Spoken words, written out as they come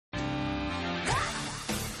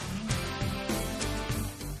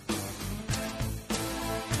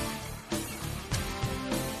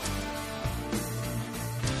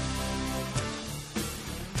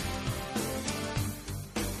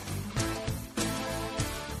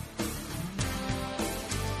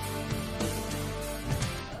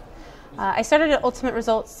I started at Ultimate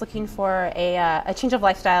Results looking for a change of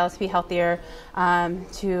lifestyle to be healthier,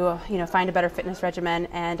 to find a better fitness regimen,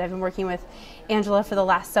 and I've been working with Angela for the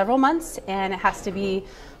last several months, and it has to be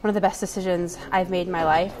one of the best decisions I've made in my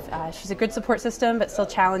life. She's a good support system, but still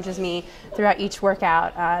challenges me throughout each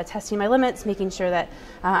workout, testing my limits, making sure that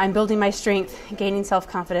I'm building my strength, gaining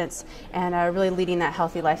self-confidence, and really leading that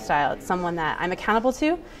healthy lifestyle. It's someone that I'm accountable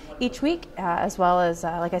to each week, as well as,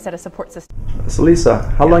 like I said, a support system. So Lisa,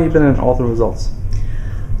 how long have you been in Ultimate Results?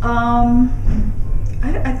 I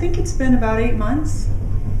think it's been about 8 months,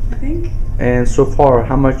 I think. And so far,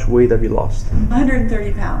 how much weight have you lost?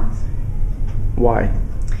 130 pounds. Why?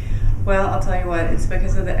 Well, I'll tell you what, it's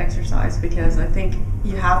because of the exercise, because I think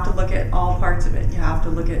you have to look at all parts of it. You have to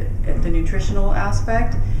look at the nutritional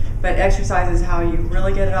aspect, but exercise is how you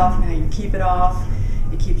really get it off and how you keep it off.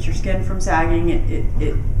 It keeps your skin from sagging.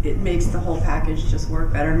 It makes the whole package just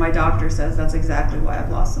work better. And my doctor says that's exactly why I've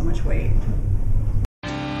lost so much weight.